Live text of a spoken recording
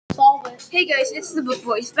Hey guys, it's the Book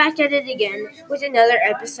Boys back at it again with another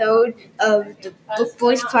episode of the Book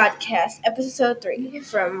Boys podcast, episode 3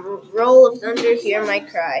 from Roll of Thunder, Hear My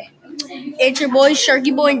Cry. It's your boys,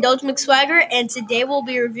 Sharky Boy and Doge McSwagger, and today we'll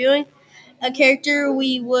be reviewing a character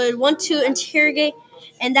we would want to interrogate,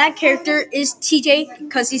 and that character is TJ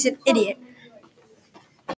because he's an idiot.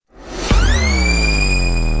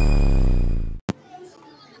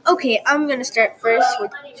 Okay, I'm gonna start first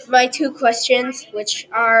with my two questions, which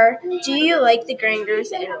are: do you like the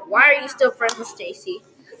Grangers, and why are you still friends with Stacy?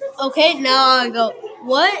 Okay, now I go.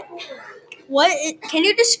 Can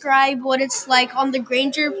you describe what it's like on the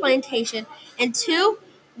Granger plantation? And two,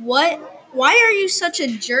 why are you such a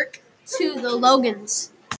jerk to the Logans?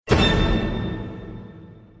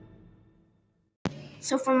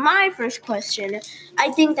 So for my first question, I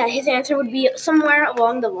think that his answer would be somewhere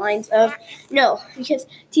along the lines of no, because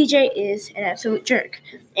TJ is an absolute jerk.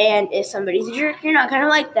 And if somebody's a jerk, you're not going to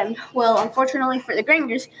like them. Well, unfortunately for the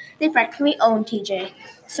Grangers, they practically own TJ.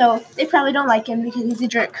 So they probably don't like him because he's a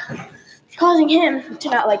jerk. Causing him to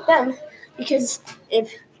not like them, because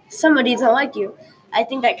if somebody doesn't like you, I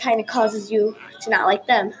think that kind of causes you to not like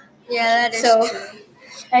them. Yeah, that is So true.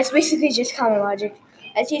 that's basically just common logic.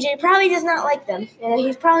 And TJ probably does not like them, and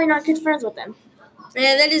he's probably not good friends with them.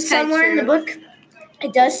 Yeah, that is kind of Somewhere true. in the book,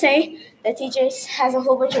 it does say that TJ has a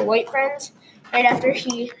whole bunch of white friends right after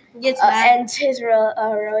he Gets mad. ends his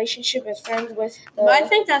relationship as friends with the But I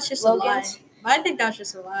think that's just a lie. Logans. I think that's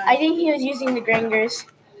just a lie. I think he was using the Grangers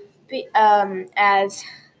as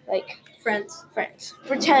like Friends.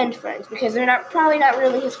 pretend friends, because they're probably not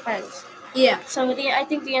really his friends. Yeah. So I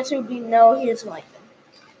think the answer would be no, he doesn't like them.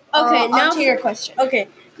 Okay, now on to your question. Okay,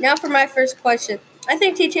 now for my first question. I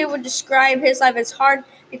think TJ would describe his life as hard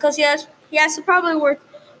because he has to probably work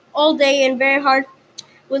all day and very hard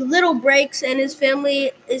with little breaks, and his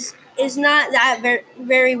family is not that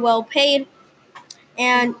very well paid,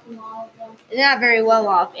 and Not very well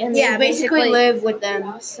off, and Yeah, they basically basically. live with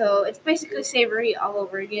them. So it's basically slavery all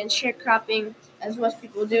over again. Sharecropping, as most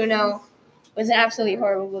people do know, was an absolutely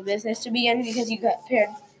horrible business to be in because you got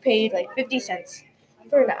paid like 50 cents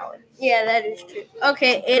per an hour, yeah, that is true.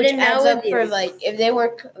 Okay, which and now adds up with you. for like if they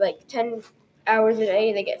work like 10 hours a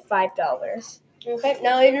day, they get $5. Okay,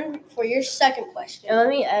 now Aiden, for your second question. And let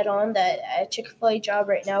me add on that a Chick-fil-A job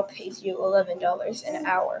right now pays you $11 an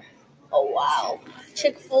hour. Oh wow,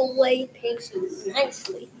 Chick-fil-A pays you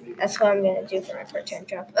nicely. That's what I'm gonna do for my part-time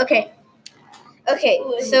job. Okay.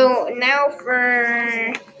 So now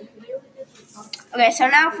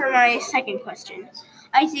for my second question.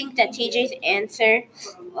 I think that TJ's answer,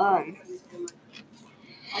 I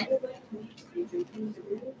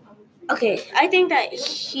think that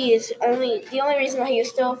the only reason why he was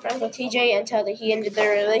still friends with TJ until that he ended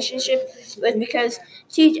their relationship was because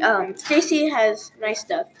Stacy has nice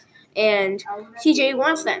stuff, and TJ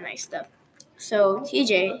wants that nice stuff. So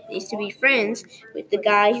TJ needs to be friends with the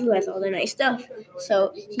guy who has all the nice stuff,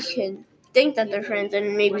 so he can think that they're friends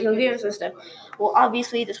and maybe he'll give him some stuff. Well,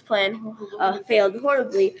 obviously this plan failed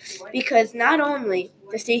horribly because not only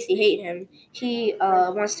does Stacy hate him, he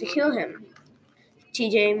wants to kill him.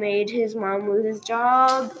 TJ made his mom lose his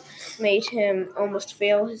job, made him almost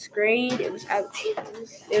fail his grade. It was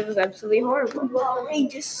absolutely horrible.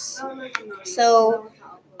 Outrageous. So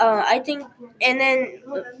I think, and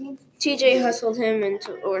then TJ hustled him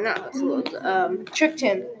tricked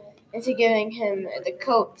him into giving him the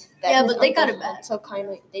coat. Yeah, his but they got uncle it back. had so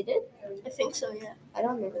kindly. They did? I think so, yeah. I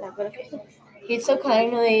don't remember that, but okay. He'd so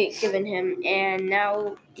kindly given him, and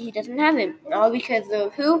now he doesn't have him. All because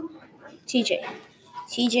of who? TJ.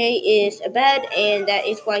 TJ is a bad, and that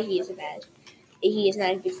is why he is a bad. He is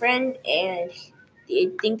not a good friend, and I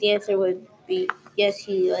think the answer would be yes,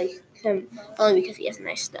 he likes him only because he has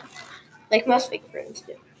nice stuff, like most fake friends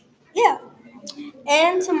do. Yeah.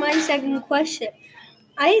 And to my second question,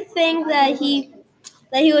 I think that he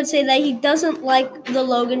would say that he doesn't like the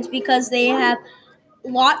Logans because they have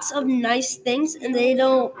lots of nice things and they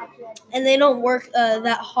don't work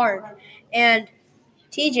that hard. And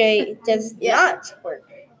TJ does not work.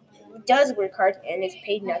 He does work hard and is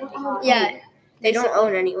paid nothing. yeah, They don't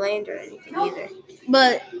own any land or anything either.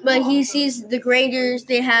 but he sees the Grangers.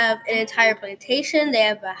 They have an entire plantation. They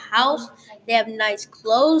have a house. They have nice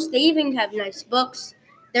clothes. They even have nice books.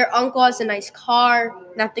 Their uncle has a nice car.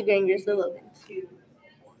 Not the Grangers, the Logans.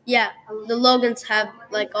 Yeah, the Logans have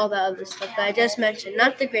like all the other stuff that I just mentioned.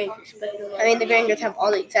 Not the Grangers, but the Logans. I mean, the Grangers have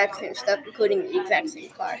all the exact same stuff, including the exact same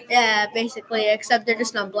car. Yeah, basically, except they're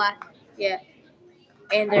just not black. Yeah.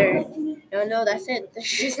 And they're no, that's it. They're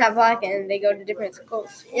just not black, and they go to different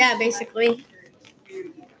schools. Yeah, basically.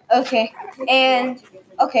 Okay, and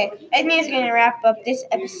Okay, I think it's going to wrap up this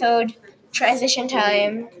episode. Transition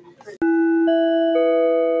time.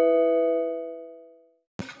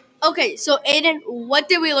 Okay, so Aiden, what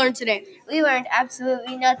did we learn today? We learned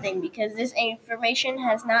absolutely nothing because this information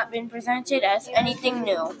has not been presented as anything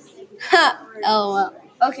new. Ha! LOL.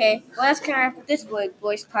 Okay, well, that's kind of wrap up this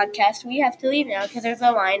Boys podcast. We have to leave now because there's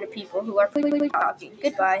a line of people who are talking.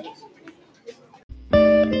 Goodbye.